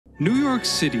New York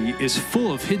City is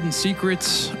full of hidden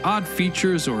secrets, odd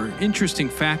features, or interesting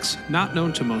facts not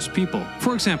known to most people.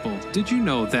 For example, did you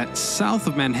know that south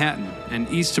of Manhattan and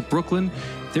east of Brooklyn,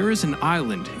 there is an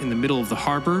island in the middle of the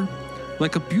harbor?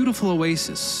 Like a beautiful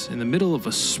oasis in the middle of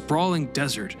a sprawling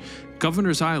desert,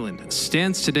 Governor's Island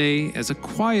stands today as a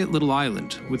quiet little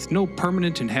island with no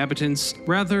permanent inhabitants.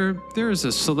 Rather, there is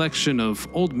a selection of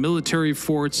old military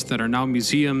forts that are now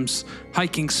museums,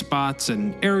 hiking spots,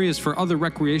 and areas for other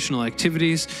recreational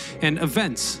activities and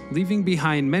events, leaving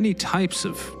behind many types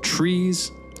of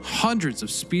trees, hundreds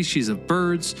of species of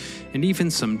birds, and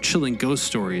even some chilling ghost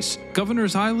stories.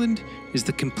 Governor's Island is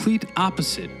the complete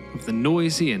opposite of the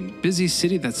noisy and busy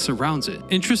city that surrounds it.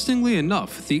 Interestingly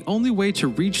enough, the only way to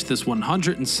reach this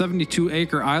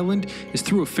 172-acre island is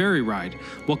through a ferry ride.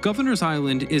 While Governor's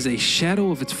Island is a shadow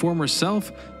of its former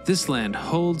self, this land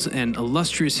holds an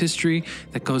illustrious history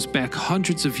that goes back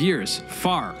hundreds of years,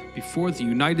 far before the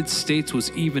United States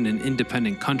was even an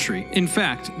independent country. In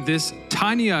fact, this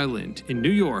tiny island in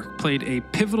New York played a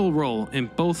pivotal role in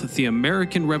both the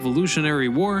American Revolutionary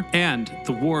War and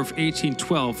the War of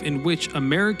 1812, in which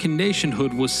American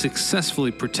nationhood was successfully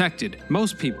protected.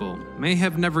 Most people may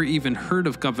have never even heard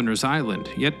of Governor's Island,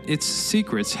 yet its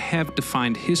secrets have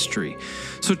defined history.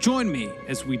 So join me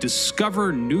as we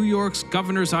discover New York's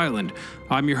Governor's Island.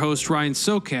 I'm your host, Ryan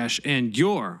Socash, and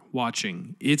you're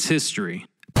watching It's History.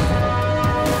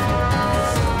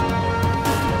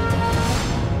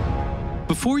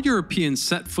 Before Europeans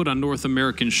set foot on North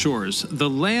American shores, the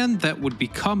land that would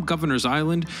become Governor's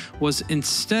Island was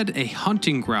instead a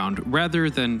hunting ground rather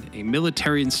than a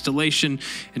military installation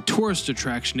and tourist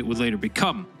attraction it would later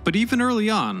become. But even early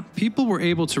on, people were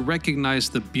able to recognize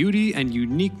the beauty and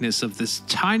uniqueness of this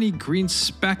tiny green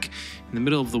speck in the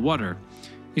middle of the water.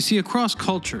 You see, across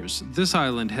cultures, this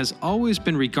island has always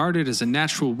been regarded as a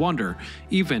natural wonder,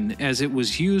 even as it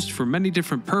was used for many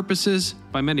different purposes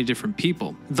by many different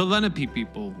people. The Lenape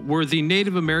people were the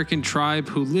Native American tribe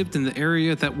who lived in the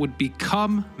area that would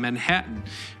become Manhattan,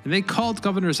 and they called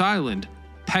Governor's Island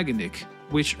Paganic,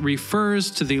 which refers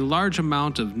to the large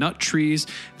amount of nut trees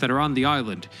that are on the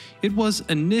island. It was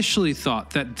initially thought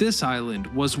that this island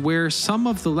was where some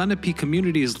of the Lenape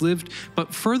communities lived,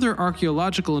 but further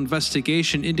archaeological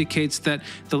investigation indicates that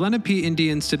the Lenape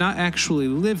Indians did not actually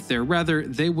live there. Rather,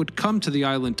 they would come to the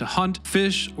island to hunt,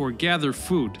 fish, or gather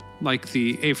food, like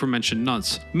the aforementioned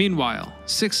nuts. Meanwhile,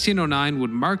 1609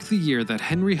 would mark the year that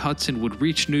Henry Hudson would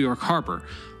reach New York Harbor.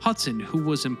 Hudson, who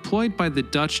was employed by the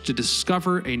Dutch to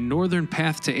discover a northern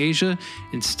path to Asia,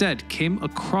 instead came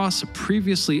across a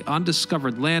previously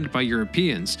undiscovered land by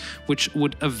Europeans, which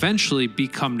would eventually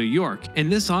become New York. In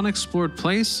this unexplored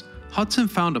place, Hudson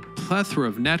found a plethora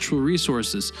of natural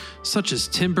resources, such as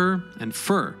timber and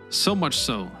fur, so much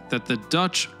so that the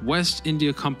Dutch West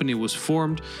India Company was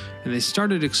formed, and they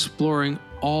started exploring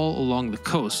all along the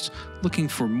coast, looking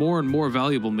for more and more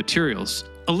valuable materials.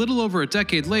 A little over a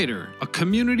decade later, a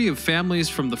community of families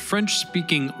from the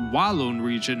French-speaking Walloon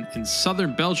region in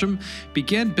southern Belgium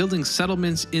began building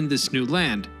settlements in this new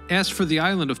land. As for the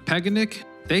island of Paganic,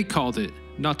 they called it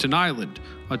Nutten Island,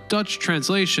 a Dutch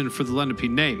translation for the Lenape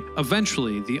name.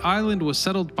 Eventually, the island was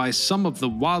settled by some of the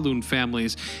Walloon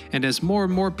families, and as more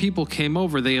and more people came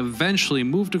over, they eventually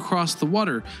moved across the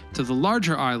water to the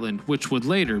larger island, which would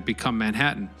later become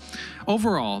Manhattan.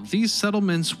 Overall, these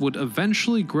settlements would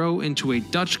eventually grow into a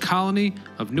Dutch colony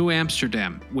of New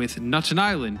Amsterdam, with Nutten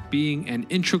Island being an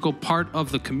integral part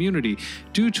of the community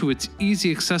due to its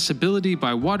easy accessibility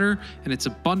by water and its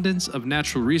abundance of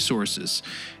natural resources.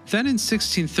 Then in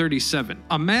 1637,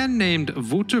 a man named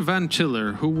Wouter van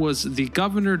Tiller, who was the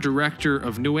governor-director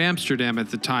of New Amsterdam at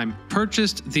the time,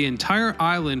 purchased the entire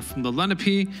island from the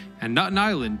Lenape, and Nutten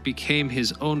Island became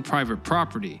his own private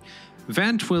property.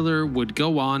 Van Twiller would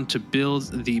go on to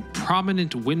build the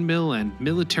prominent windmill and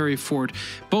military fort,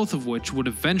 both of which would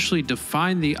eventually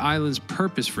define the island's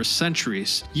purpose for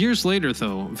centuries. Years later,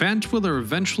 though, Van Twiller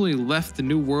eventually left the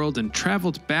New World and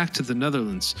traveled back to the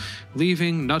Netherlands,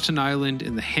 leaving Nutten Island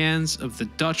in the hands of the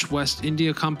Dutch West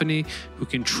India Company, who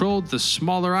controlled the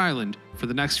smaller island for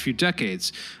the next few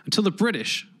decades, until the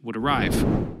British would arrive.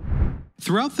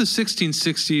 Throughout the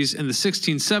 1660s and the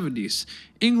 1670s,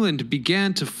 England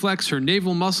began to flex her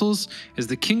naval muscles as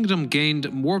the kingdom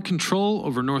gained more control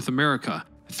over North America.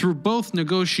 Through both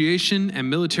negotiation and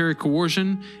military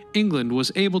coercion, England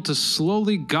was able to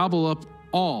slowly gobble up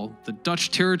all the Dutch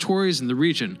territories in the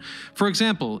region. For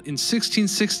example, in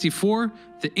 1664,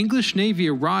 the English Navy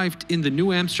arrived in the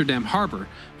New Amsterdam harbor,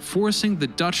 forcing the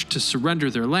Dutch to surrender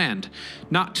their land.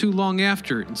 Not too long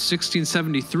after, in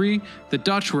 1673, the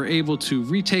Dutch were able to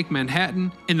retake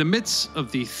Manhattan in the midst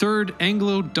of the Third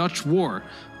Anglo-Dutch War.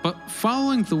 But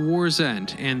following the war's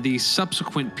end and the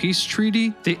subsequent peace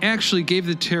treaty, they actually gave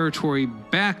the territory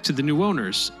back to the new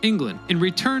owners, England, in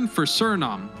return for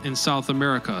Suriname in South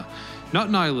America.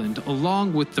 Nutten Island,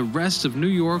 along with the rest of New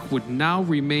York, would now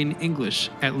remain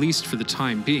English, at least for the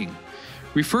time being.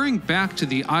 Referring back to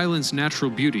the island's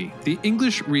natural beauty, the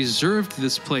English reserved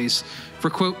this place for,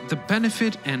 quote, the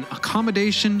benefit and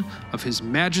accommodation of His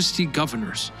Majesty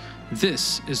governors.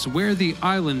 This is where the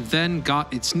island then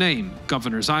got its name,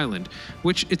 Governor's Island,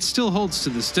 which it still holds to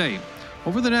this day.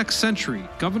 Over the next century,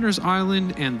 Governor's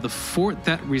Island and the fort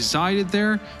that resided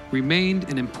there remained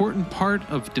an important part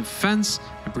of defense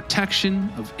and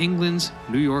protection of England's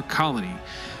New York colony.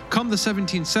 Come the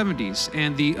 1770s,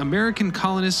 and the American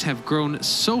colonists have grown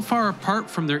so far apart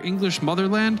from their English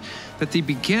motherland that they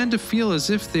began to feel as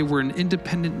if they were an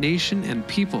independent nation and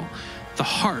people. The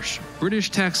harsh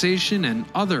British taxation and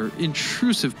other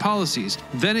intrusive policies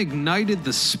then ignited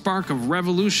the spark of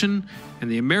revolution,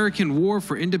 and the American War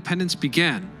for Independence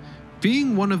began.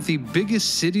 Being one of the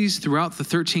biggest cities throughout the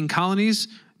 13 colonies,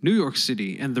 New York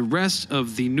City and the rest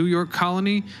of the New York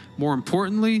colony, more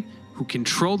importantly, who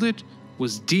controlled it,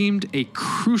 was deemed a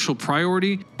crucial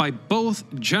priority by both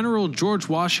General George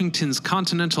Washington's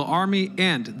Continental Army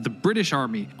and the British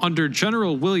Army under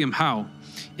General William Howe.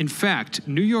 In fact,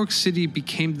 New York City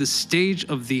became the stage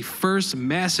of the first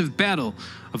massive battle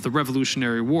of the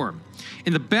Revolutionary War.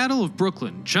 In the Battle of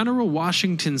Brooklyn, General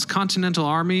Washington's Continental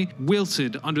Army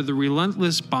wilted under the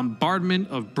relentless bombardment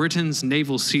of Britain's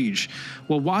naval siege,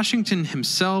 while Washington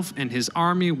himself and his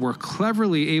army were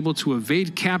cleverly able to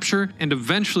evade capture and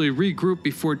eventually regroup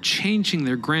before changing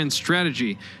their grand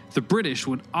strategy. The British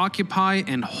would occupy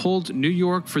and hold New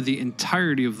York for the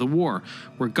entirety of the war,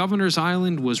 where Governor's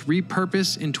Island was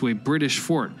repurposed into a British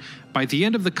fort. By the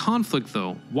end of the conflict,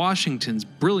 though, Washington's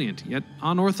brilliant yet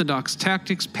unorthodox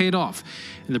tactics paid off,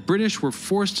 and the British were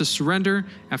forced to surrender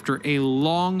after a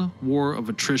long war of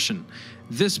attrition.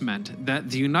 This meant that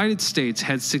the United States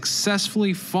had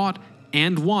successfully fought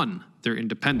and won their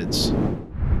independence.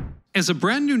 As a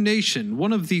brand new nation,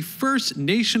 one of the first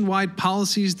nationwide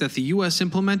policies that the U.S.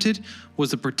 implemented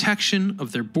was the protection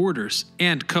of their borders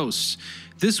and coasts.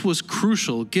 This was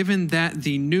crucial given that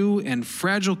the new and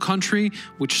fragile country,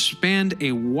 which spanned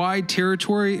a wide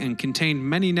territory and contained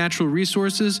many natural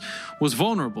resources, was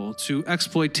vulnerable to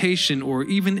exploitation or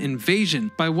even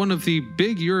invasion by one of the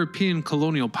big European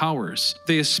colonial powers.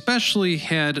 They especially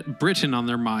had Britain on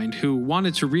their mind, who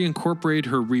wanted to reincorporate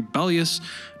her rebellious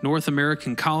North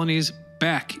American colonies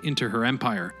back into her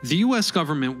empire. The US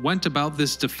government went about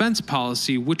this defense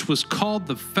policy, which was called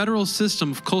the Federal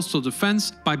System of Coastal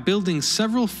Defense, by building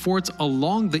several forts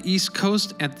along the East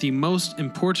Coast at the most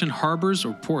important harbors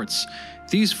or ports.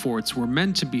 These forts were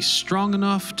meant to be strong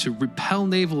enough to repel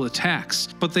naval attacks,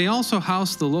 but they also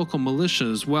housed the local militia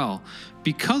as well.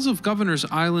 Because of Governor's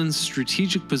Island's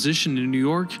strategic position in New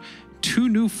York, two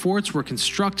new forts were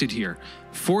constructed here,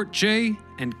 Fort Jay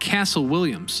and Castle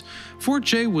Williams. Fort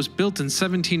Jay was built in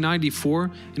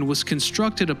 1794 and was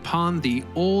constructed upon the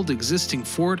old existing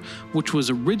fort, which was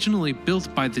originally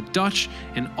built by the Dutch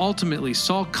and ultimately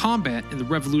saw combat in the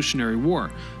Revolutionary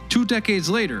War. 2 decades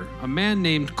later, a man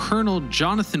named Colonel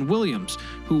Jonathan Williams,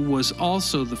 who was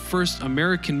also the first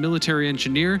American military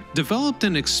engineer, developed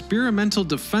an experimental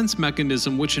defense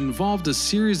mechanism which involved a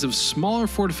series of smaller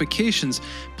fortifications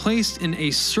placed in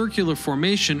a circular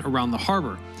formation around the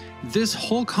harbor. This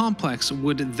whole complex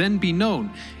would then be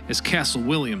known as Castle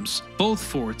Williams. Both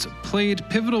forts played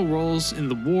pivotal roles in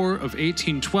the War of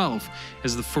 1812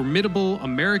 as the formidable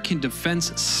American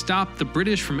defense stopped the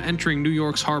British from entering New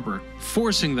York's harbor,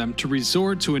 forcing them to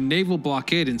resort to a naval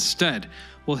blockade instead.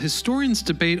 While historians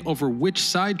debate over which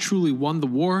side truly won the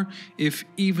war, if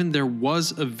even there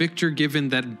was a victor, given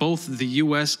that both the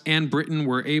US and Britain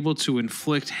were able to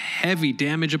inflict heavy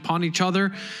damage upon each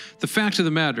other, the fact of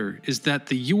the matter is that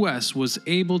the US was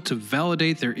able to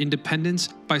validate their independence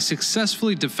by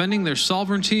successfully defending their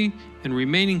sovereignty and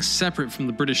remaining separate from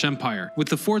the British Empire, with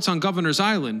the forts on Governor's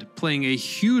Island playing a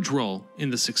huge role in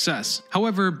the success.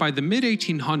 However, by the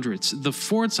mid-1800s, the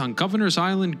forts on Governor's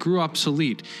Island grew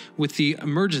obsolete, with the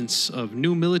emergence of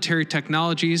new military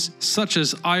technologies, such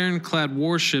as ironclad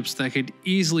warships that could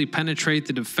easily penetrate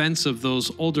the defense of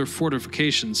those older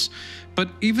fortifications. But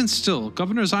even still,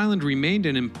 Governor's Island remained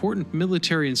an important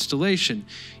military installation,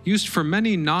 used for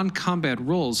many non-combat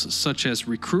roles such as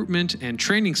recruitment and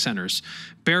training centers,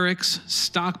 barracks,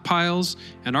 stockpiles,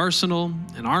 an arsenal,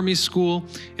 an army school,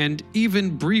 and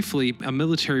even briefly a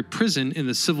military prison in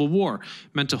the Civil War,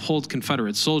 meant to hold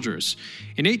Confederate soldiers.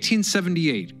 In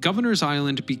 1878, Governor's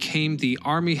Island became the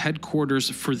Army headquarters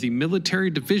for the Military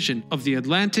Division of the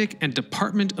Atlantic and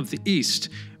Department of the East,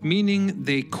 meaning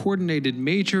they coordinated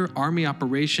major army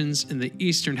operations in the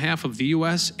eastern half of the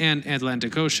US and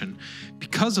Atlantic Ocean.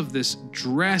 Because of this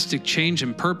drastic change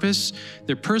in purpose,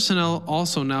 their personnel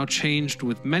also now changed,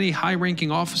 with many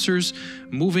high-ranking officers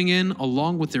moving in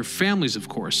along with their families, of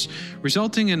course,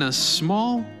 resulting in a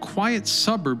small, quiet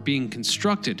suburb being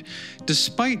constructed.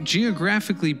 Despite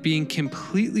geographically being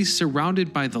completely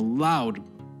surrounded by the loud,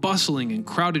 bustling and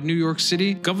crowded New York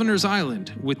City, Governor's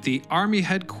Island, with the Army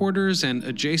headquarters and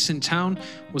adjacent town,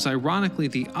 was ironically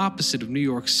the opposite of New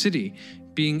York City,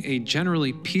 being a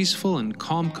generally peaceful and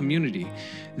calm community.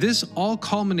 This all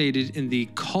culminated in the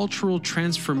cultural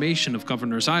transformation of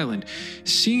Governor's Island,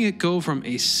 seeing it go from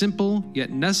a simple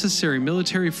yet necessary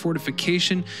military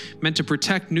fortification meant to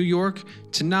protect New York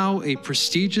to now a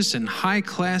prestigious and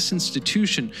high-class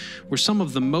institution where some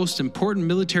of the most important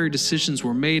military decisions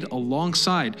were made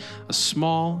alongside a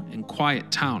small and quiet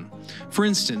town. For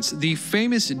instance, the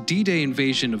famous D-Day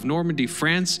invasion of Normandy,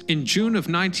 France in June of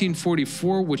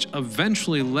 1944, which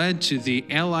eventually led to the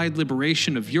Allied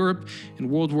liberation of Europe in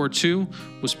World War II,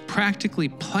 was practically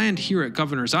planned here at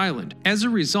Governor's Island. As a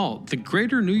result, the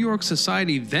greater New York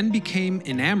society then became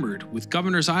enamored with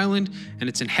Governor's Island and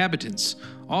its inhabitants,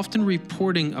 often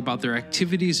reporting about their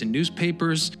activities in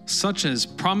newspapers, such as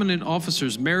prominent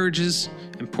officers' marriages,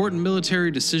 important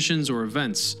military decisions, or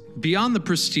events. Beyond the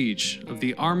prestige of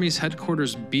the Army's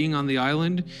headquarters being on the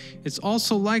island, it's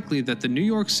also likely that the New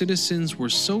York citizens were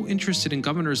so interested in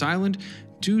Governor's Island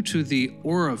due to the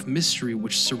aura of mystery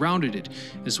which surrounded it,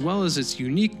 as well as its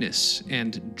uniqueness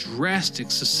and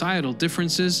drastic societal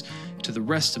differences to the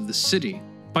rest of the city.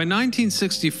 By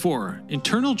 1964,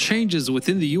 internal changes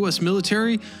within the U.S.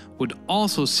 military would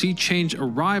also see change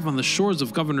arrive on the shores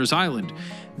of Governor's Island.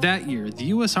 That year, the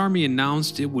U.S. Army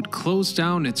announced it would close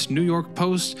down its New York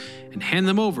post and hand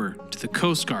them over to the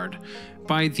Coast Guard.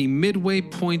 By the midway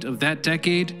point of that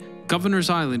decade, Governor's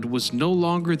Island was no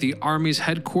longer the Army's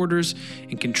headquarters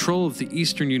in control of the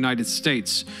eastern United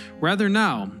States. Rather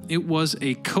now, it was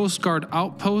a Coast Guard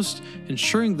outpost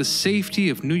ensuring the safety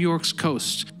of New York's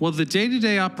coast. While the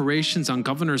day-to-day operations on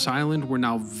Governor's Island were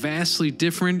now vastly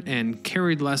different and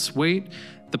carried less weight,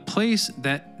 the place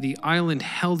that the island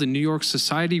held in New York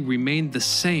society remained the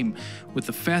same, with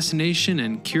the fascination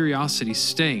and curiosity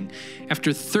staying.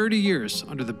 After 30 years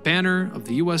under the banner of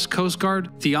the U.S. Coast Guard,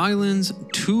 the island's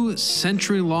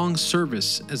 2-century-long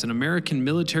service as an American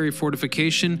military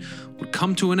fortification would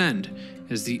come to an end,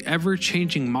 as the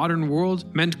ever-changing modern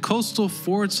world meant coastal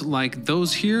forts like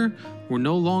those here were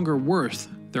no longer worth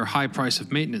their high price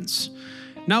of maintenance.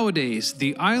 Nowadays,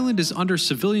 the island is under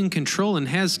civilian control and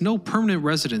has no permanent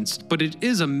residents, but it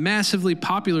is a massively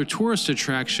popular tourist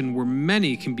attraction where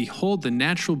many can behold the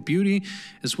natural beauty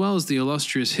as well as the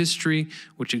illustrious history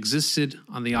which existed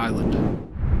on the island.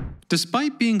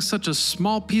 Despite being such a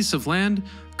small piece of land,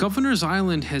 Governor's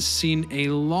Island has seen a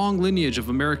long lineage of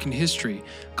American history,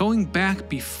 going back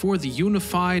before the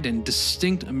unified and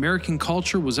distinct American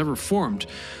culture was ever formed,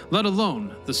 let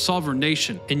alone the sovereign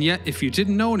nation. And yet, if you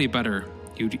didn't know any better,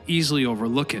 you'd easily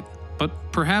overlook it. But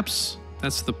perhaps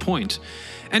that's the point.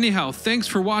 Anyhow, thanks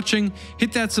for watching.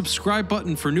 Hit that subscribe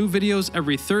button for new videos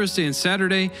every Thursday and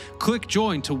Saturday. Click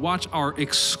join to watch our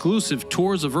exclusive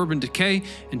tours of Urban Decay,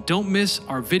 and don't miss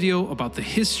our video about the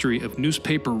history of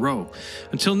Newspaper Row.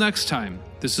 Until next time,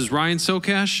 this is Ryan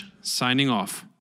Socash, signing off.